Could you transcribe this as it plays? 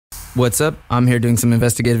What's up? I'm here doing some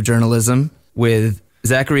investigative journalism with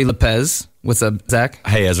Zachary Lopez. What's up, Zach?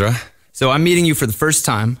 Hey, Ezra. So I'm meeting you for the first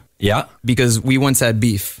time. Yeah. Because we once had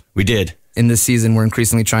beef. We did. In this season, we're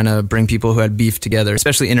increasingly trying to bring people who had beef together,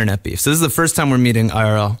 especially internet beef. So this is the first time we're meeting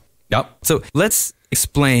IRL. Yep. So let's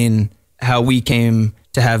explain how we came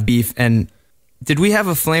to have beef. And did we have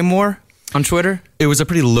a flame war on Twitter? It was a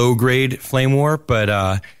pretty low-grade flame war, but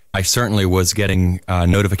I certainly was getting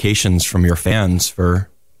notifications from your fans for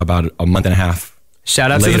about a month and a half. Shout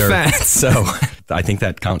out later. to the fans. So I think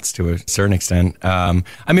that counts to a certain extent. I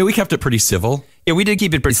mean, we kept it pretty civil. Yeah, we did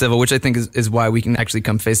keep it pretty civil, which I think is why we can actually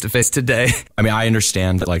come face to face today. I mean, I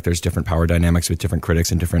understand that like there's different power dynamics with different critics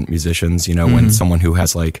and different musicians. You know, when someone who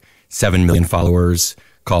has like 7 million followers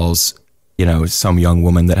calls, you know, some young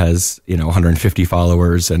woman that has, you know, 150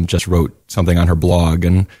 followers and just wrote something on her blog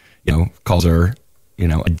and, you know, calls her, you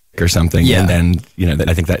know, a dick or something. Yeah. And then, you know,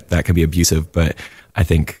 I think that could be abusive. But I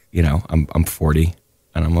think, you know, I'm 40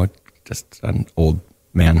 and I'm just an old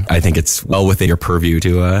man. I think it's well within your purview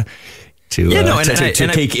to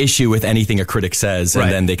take issue with anything a critic says, and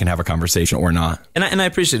then they can have a conversation or not. And I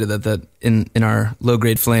appreciated that in our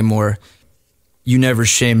low-grade flame war, you never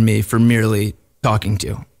shamed me for merely talking to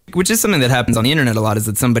you. Which is something that happens on the internet a lot, is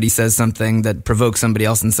that somebody says something that provokes somebody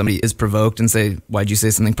else and somebody is provoked and say, why'd you say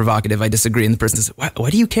something provocative? I disagree. And the person says, why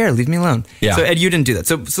do you care? Leave me alone. Yeah. So Ed, you didn't do that.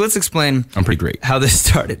 So let's explain. I'm pretty great. How this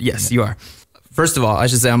started. Yes, you are. First of all, I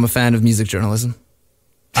should say I'm a fan of music journalism.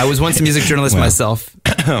 I was once a music journalist myself.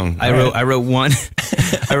 I wrote one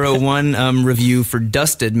review for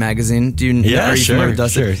Dusted magazine. Are you familiar with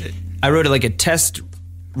Dusted? Sure. I wrote like a test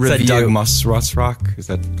review. Is that Doug Musrock? Is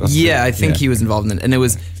that Dusted? Yeah, I think he was involved in it. And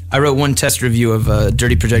I wrote one test review of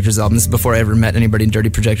Dirty Projector's album. This is before I ever met anybody in Dirty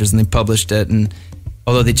Projectors, and they published it. And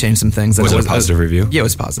although they changed some things, was it a positive review? Yeah, it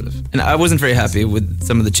was positive. And I wasn't very happy with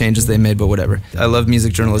some of the changes they made, but whatever. I love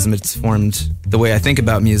music journalism. It's formed the way I think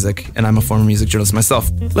about music, and I'm a former music journalist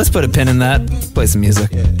myself. Let's put a pin in that, play some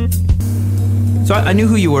music. So I knew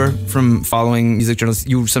who you were from following music journalists.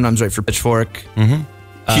 You sometimes write for Pitchfork,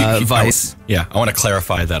 Vice. I want to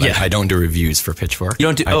clarify that. I don't do reviews for Pitchfork.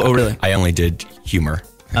 You don't do, really? I only did humor.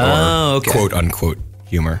 Okay. Quote unquote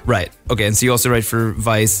humor. Right. Okay, and so you also write for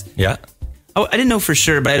Vice. Yeah. Oh, I didn't know for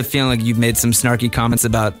sure, but I had a feeling like you'd made some snarky comments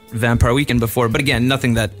about Vampire Weekend before. But again,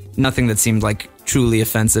 nothing that seemed like truly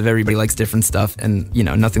offensive. Everybody likes different stuff, and you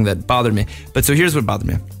know, nothing that bothered me. But so here's what bothered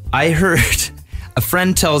me. I heard a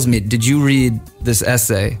friend tells me, "Did you read this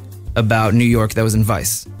essay about New York that was in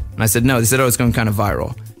Vice?" And I said, "No." They said, "Oh, it's going kind of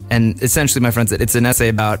viral." And essentially, my friend said it's an essay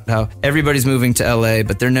about how everybody's moving to LA,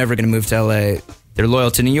 but they're never going to move to LA. They're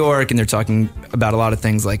loyal to New York, and they're talking about a lot of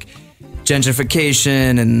things like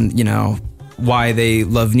gentrification and, you know, why they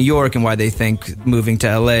love New York and why they think moving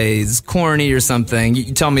to LA is corny or something.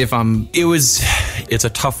 You tell me if I'm... It's a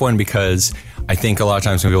tough one because I think a lot of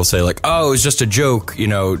times when people say like, oh, it's just a joke, you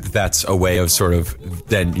know, that's a way of sort of,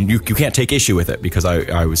 then you can't take issue with it because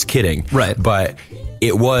I was kidding. Right. But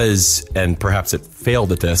it was, and perhaps it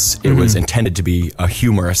failed at this, it was intended to be a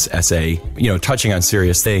humorous essay, you know, touching on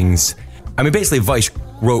serious things. I mean, basically Vice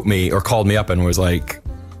wrote me or called me up and was like,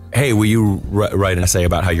 hey, will you write an essay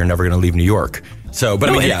about how you're never going to leave New York? So, but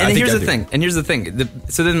no, I mean, yeah. Here's the thing.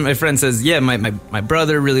 So then my friend says, yeah, my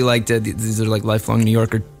brother really liked it. These are like lifelong New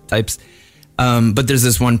Yorker types. But there's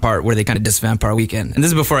this one part where they kind of diss Vampire Weekend. And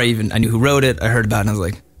this is before I knew who wrote it. I heard about it and I was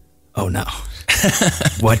like, oh no.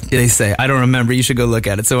 What did they say? I don't remember. You should go look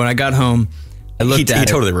at it. So when I got home, I looked at it. He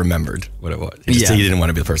totally remembered what it was. He didn't want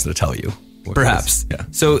to be the person to tell you. Perhaps. Yeah.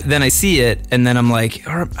 So then I see it and then I'm like,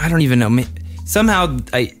 I don't even know. Somehow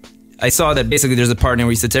I saw that basically there's a part where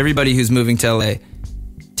he said to everybody who's moving to LA,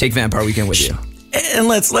 take Vampire Weekend with you. And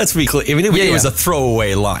let's be clear. I mean, it was a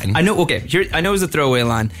throwaway line. I know. Okay, I know it was a throwaway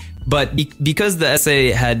line, but because the essay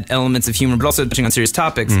had elements of humor, but also touching on serious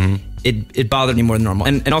topics, it bothered me more than normal.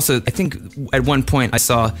 And also, I think at one point I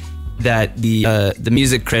saw that the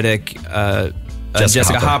music critic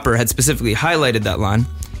Jessica Hopper had specifically highlighted that line.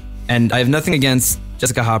 And I have nothing against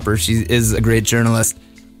Jessica Hopper. She is a great journalist.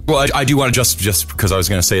 Well, I do want to just because I was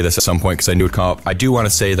going to say this at some point because I knew it would come up. I do want to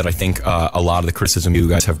say that I think a lot of the criticism you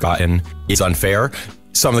guys have gotten is unfair.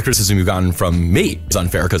 Some of the criticism you've gotten from me is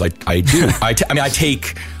unfair because I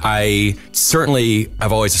certainly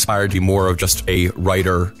have always aspired to be more of just a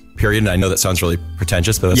writer. Period. And I know that sounds really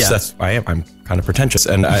pretentious, but I'm kind of pretentious,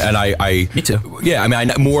 and I me too. Yeah, I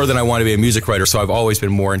mean, more than I want to be a music writer. So I've always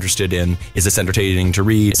been more interested in: is this entertaining to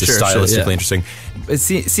read? Is this stylistically interesting?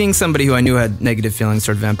 Seeing somebody who I knew had negative feelings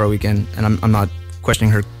toward Vampire Weekend, and I'm not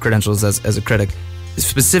questioning her credentials as a critic,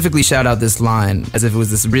 specifically shout out this line as if it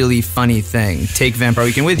was this really funny thing. Take Vampire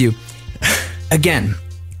Weekend with you. Again,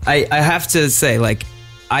 I have to say, like,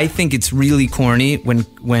 I think it's really corny when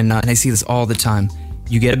and I see this all the time.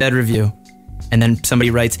 You get a bad review, and then somebody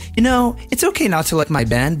writes, it's okay not to like my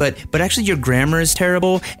band, but actually your grammar is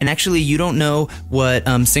terrible, and actually you don't know what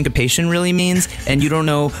syncopation really means, and you don't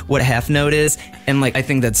know what a half note is, and like I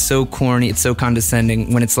think that's so corny. It's so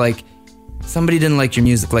condescending when it's like somebody didn't like your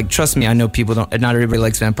music. Like, trust me, I know people don't. Not everybody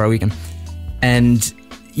likes Vampire Weekend, and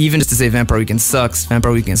even just to say Vampire Weekend sucks,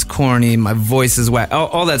 Vampire Weekend is corny, my voice is whack,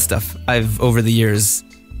 all that stuff I've over the years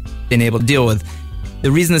been able to deal with. The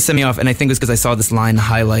reason this set me off, and I think it was because I saw this line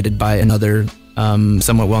highlighted by another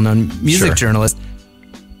somewhat well-known music journalist.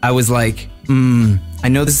 I was like, I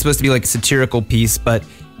know this is supposed to be like a satirical piece, but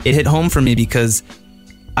it hit home for me because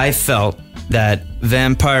I felt that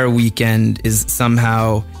Vampire Weekend is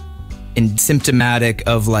somehow symptomatic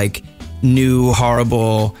of like new,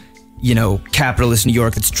 horrible, capitalist New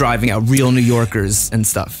York that's driving out real New Yorkers and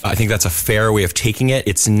stuff. I think that's a fair way of taking it.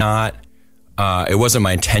 It's not, it wasn't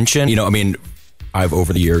my intention. I've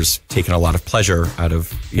over the years taken a lot of pleasure out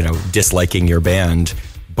of, disliking your band,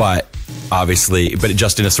 but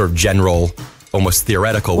just in a sort of general, almost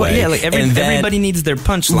theoretical way. Yeah, like everybody needs their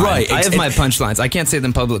punchline. Right. I have my punchlines. I can't say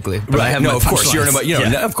them publicly, but I have my of course,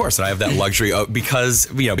 punchlines. Of course, and I have that luxury because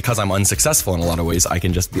I'm unsuccessful in a lot of ways. I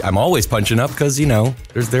can I'm always punching up because,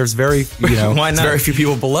 there's very, Why not? Very few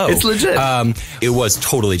people below. It's legit. It was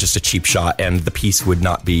totally just a cheap shot, and the piece would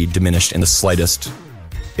not be diminished in the slightest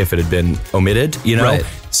if it had been omitted, Right.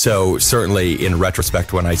 So certainly in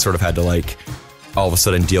retrospect, when I sort of had to all of a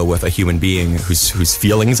sudden deal with a human being whose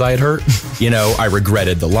feelings I had hurt, I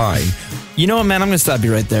regretted the line. You know what, man? I'm going to stop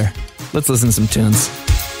you right there. Let's listen to some tunes.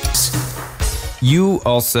 You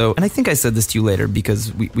also, and I think I said this to you later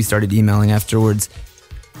because we started emailing afterwards.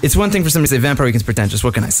 It's one thing for somebody to say Vampire Weekend's pretentious.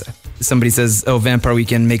 What can I say? Somebody says, "Oh, Vampire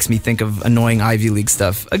Weekend makes me think of annoying Ivy League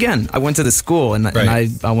stuff." Again, I went to the school and I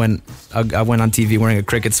went on TV wearing a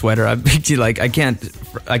cricket sweater. I can't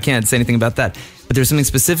say anything about that. But there's something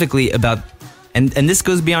specifically about, and this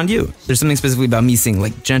goes beyond you. There's something specifically about me seeing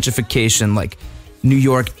like gentrification, like New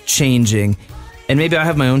York changing, and maybe I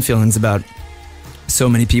have my own feelings about so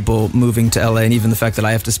many people moving to LA, and even the fact that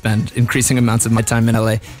I have to spend increasing amounts of my time in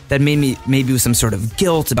LA, that made me maybe with some sort of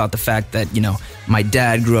guilt about the fact that, my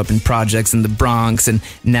dad grew up in projects in the Bronx, and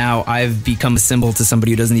now I've become a symbol to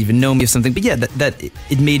somebody who doesn't even know me of something. But yeah, that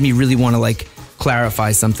it made me really want to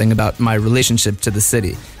clarify something about my relationship to the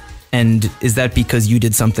city. And is that because you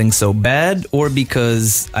did something so bad, or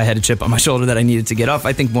because I had a chip on my shoulder that I needed to get off?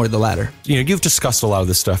 I think more the latter. You've discussed a lot of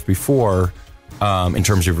this stuff before. In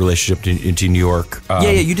terms of your relationship to New York.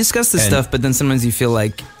 You discuss this stuff, but then sometimes you feel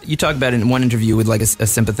like, you talk about it in one interview with a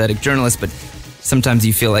sympathetic journalist, but sometimes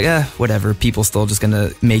you feel like, whatever, people still just going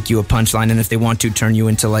to make you a punchline, and if they want to, turn you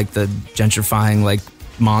into the gentrifying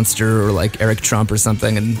monster or Eric Trump or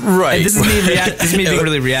something. And this is me being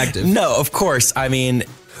really reactive. No, of course. I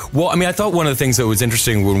thought one of the things that was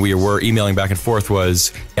interesting when we were emailing back and forth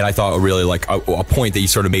was, and I thought really a point that you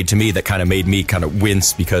sort of made to me that kind of made me kind of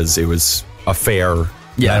wince because it was a fair, I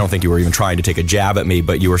don't think you were even trying to take a jab at me,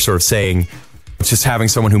 but you were sort of saying, it's just having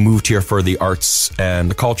someone who moved here for the arts and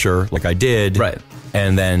the culture, like I did, right,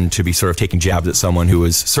 and then to be sort of taking jabs at someone who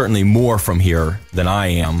is certainly more from here than I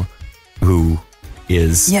am, who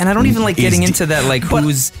is... Yeah, and I don't even getting into that,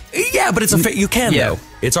 who's... Yeah, but it's you can, though.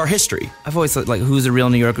 It's our history. I've always thought, who's a real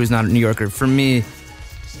New Yorker, who's not a New Yorker. For me,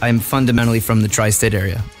 I'm fundamentally from the tri-state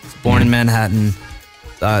area. I was born in Manhattan.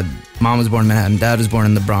 Mom was born in Manhattan. Dad was born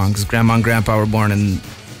in the Bronx. Grandma and Grandpa were born in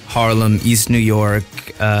Harlem, East New York,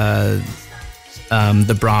 the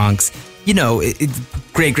Bronx.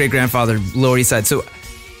 Great-great-grandfather, Lower East Side. So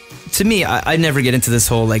to me, I never get into this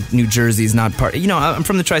whole New Jersey's not part. I'm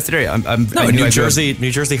from the tri-state area. New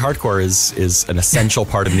Jersey hardcore is an essential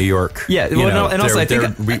part of New York. Yeah, and also I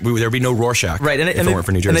think there'd be no Rorschach, right? If it weren't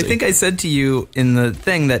for New Jersey. And I think I said to you in the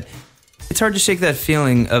thing that it's hard to shake that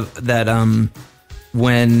feeling of that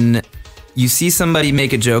when you see somebody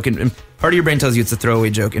make a joke, and part of your brain tells you it's a throwaway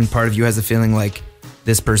joke, and part of you has a feeling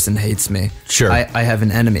this person hates me. Sure. I have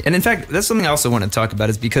an enemy. And in fact, that's something I also want to talk about,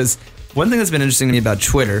 is because one thing that's been interesting to me about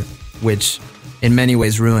Twitter, which in many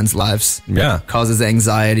ways ruins lives, causes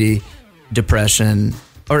anxiety, depression,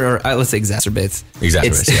 or let's say exacerbates.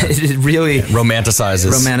 It really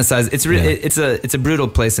romanticizes. It's a brutal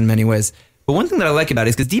place in many ways. But one thing that I like about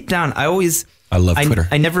it is because deep down, I love Twitter.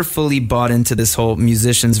 I never fully bought into this whole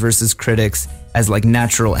musicians versus critics as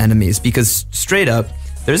natural enemies, because straight up,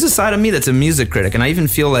 there's a side of me that's a music critic, and I even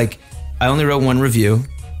feel like I only wrote one review.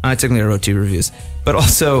 Technically I wrote 2 reviews, but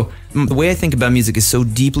also the way I think about music is so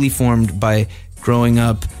deeply formed by growing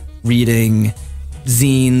up reading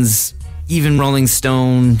zines, even Rolling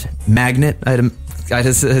Stone, Magnet. I had got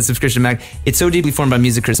his subscription Mac. It's so deeply formed by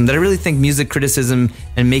music criticism that I really think music criticism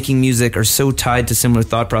and making music are so tied to similar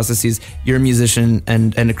thought processes. You're a musician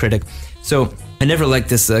and a critic. So I never liked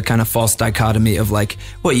this kind of false dichotomy of like,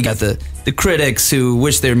 well, you got the critics who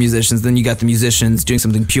wish they were musicians, then you got the musicians doing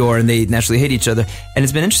something pure and they naturally hate each other. And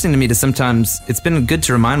it's been interesting to me to sometimes, it's been good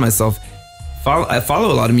to remind myself, I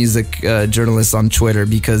follow a lot of music journalists on Twitter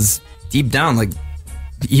because deep down, like,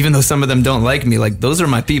 even though some of them don't like me, like, those are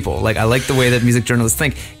my people. Like, I like the way that music journalists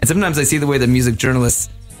think. And sometimes I see the way that music journalists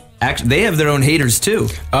act, they have their own haters too.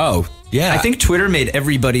 Oh, yeah. I think Twitter made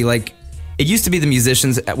everybody like, it used to be the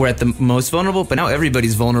musicians were at the most vulnerable, but now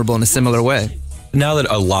everybody's vulnerable in a similar way. Now that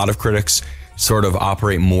a lot of critics sort of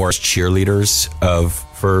operate more as cheerleaders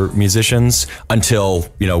for musicians until,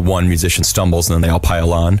 you know, one musician stumbles and then they all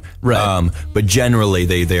pile on. Right. But generally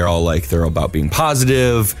they're all about being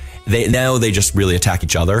positive. They just really attack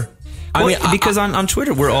each other. Because on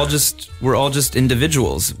Twitter we're all just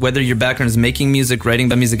individuals. Whether your background is making music, writing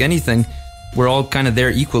about music, anything, we're all kind of there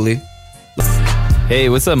equally. Hey,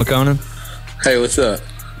 what's up, McConan? Hey, what's up?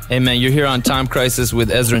 Hey, man, you're here on Time Crisis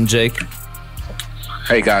with Ezra and Jake.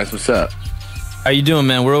 Hey, guys, what's up? How you doing,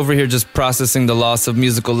 man? We're over here just processing the loss of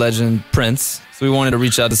musical legend Prince. So we wanted to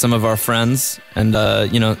reach out to some of our friends and,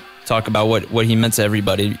 talk about what he meant to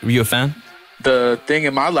everybody. Were you a fan? The thing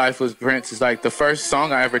in my life was Prince is like the first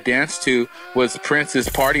song I ever danced to was Prince's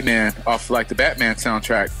Party Man off like the Batman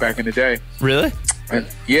soundtrack back in the day. Really? And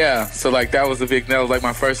yeah, so like that was like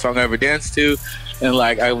my first song I ever danced to. And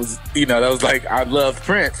like I was, that was like, I loved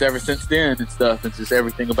Prince ever since then and stuff and just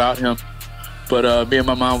everything about him. But me and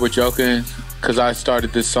my mom were joking because I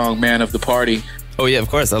started this song, Man of the Party. Oh yeah, of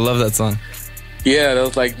course. I love that song. Yeah, that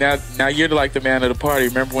was like, now you're like the man of the party.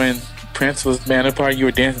 Remember when Prince was man of the party, you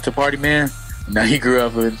were dancing to Party Man? Now he grew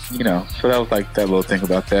up and, so that was like that little thing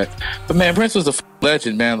about that. But man, Prince was a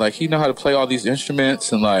legend, man. Like he knew how to play all these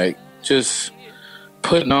instruments and like just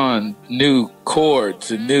putting on new chords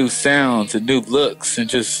and new sounds and new looks and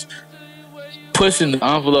just pushing the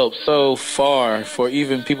envelope so far for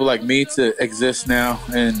even people like me to exist now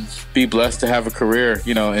and be blessed to have a career,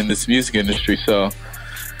 in this music industry. So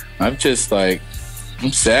I'm just like,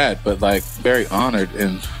 I'm sad, but like very honored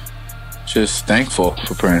and just thankful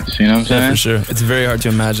for Prince. You know what I'm saying? Yeah, for sure. It's very hard to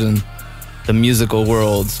imagine the musical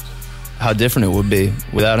world, how different it would be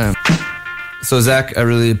without him. So Zach, I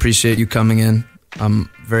really appreciate you coming in. I'm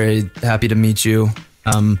very happy to meet you.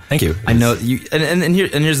 Thank you. I know you, and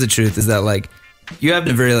here's the truth: is that like you have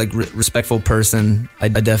been a very like respectful person. I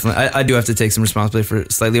definitely I do have to take some responsibility for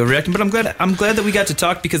slightly overreacting, but I'm glad that we got to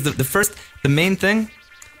talk because the main thing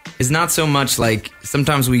is not so much like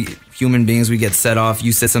sometimes we human beings we get set off.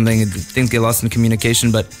 You said something, things get lost in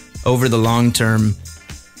communication, but over the long term,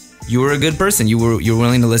 you were a good person. You were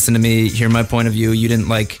willing to listen to me, hear my point of view. You didn't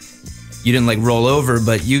like roll over,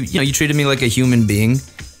 but you treated me like a human being,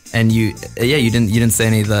 and you didn't say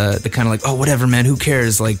any of the kind of like, oh, whatever, man, who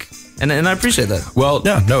cares, like, and I appreciate that. Well,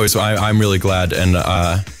 no, so I'm really glad, and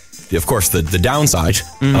of course the downside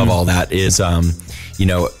of all that is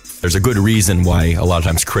there's a good reason why a lot of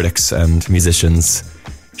times critics and musicians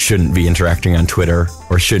shouldn't be interacting on Twitter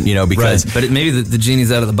or shouldn't, because right. But maybe the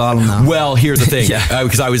genie's out of the bottle now. Well, here's the thing, Yeah.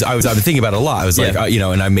 Because I've been thinking about it a lot. I was like,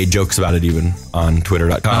 and I made jokes about it even on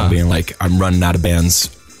Twitter.com, being like, I'm running out of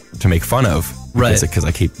bands to make fun of, because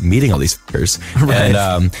I keep meeting all these fuckers, right.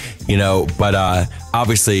 And but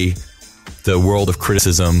obviously, the world of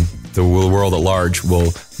criticism, the world at large,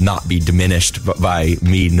 will not be diminished by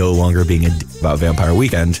me no longer being about Vampire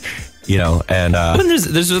Weekend, and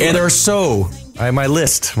there are so. My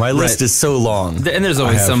list is so long. And there's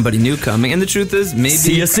always somebody new coming. And the truth is, maybe...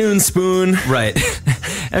 See you soon, Spoon. Right.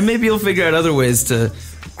 And maybe you'll figure out other ways to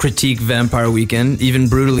critique Vampire Weekend, even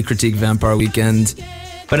brutally critique Vampire Weekend.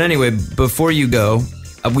 But anyway, before you go,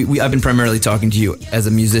 I've been primarily talking to you as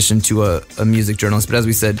a musician to a music journalist. But as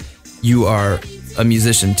we said, you are a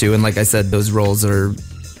musician too. And like I said, those roles are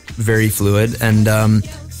very fluid. And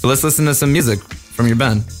so let's listen to some music from your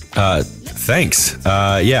band. Thanks.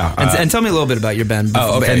 Yeah. And tell me a little bit about your band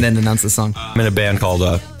okay. and then announce the song. I'm in a band called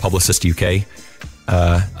Publicist UK.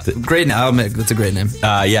 Great name. I'll admit, that's a great name.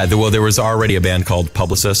 There was already a band called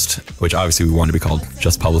Publicist, which obviously we wanted to be called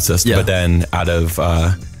just Publicist. Yeah. But then out of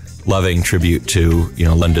loving tribute to,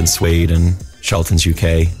 London Suede and Shelton's UK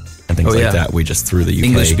and things that, we just threw the UK.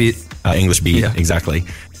 English beat. English beat, exactly.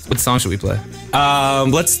 What song should we play?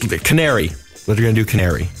 Let's Canary. We're going to do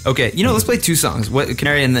Canary. Okay, let's play two songs. What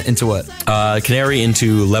Canary into what? Canary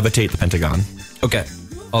into Levitate the Pentagon. Okay,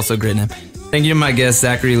 also a great name. Thank you to my guest,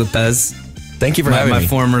 Zachary Lopez. Thank you for having me. My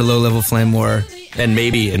former low-level flame war And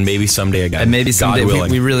maybe someday again. And maybe someday. God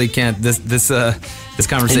willing. We really can't. This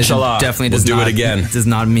conversation Inshallah, definitely we'll do not, it again. Does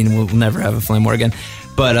not mean we'll never have a flame war again.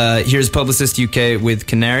 But here's Publicist UK with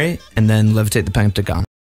Canary, and then Levitate the Pentagon.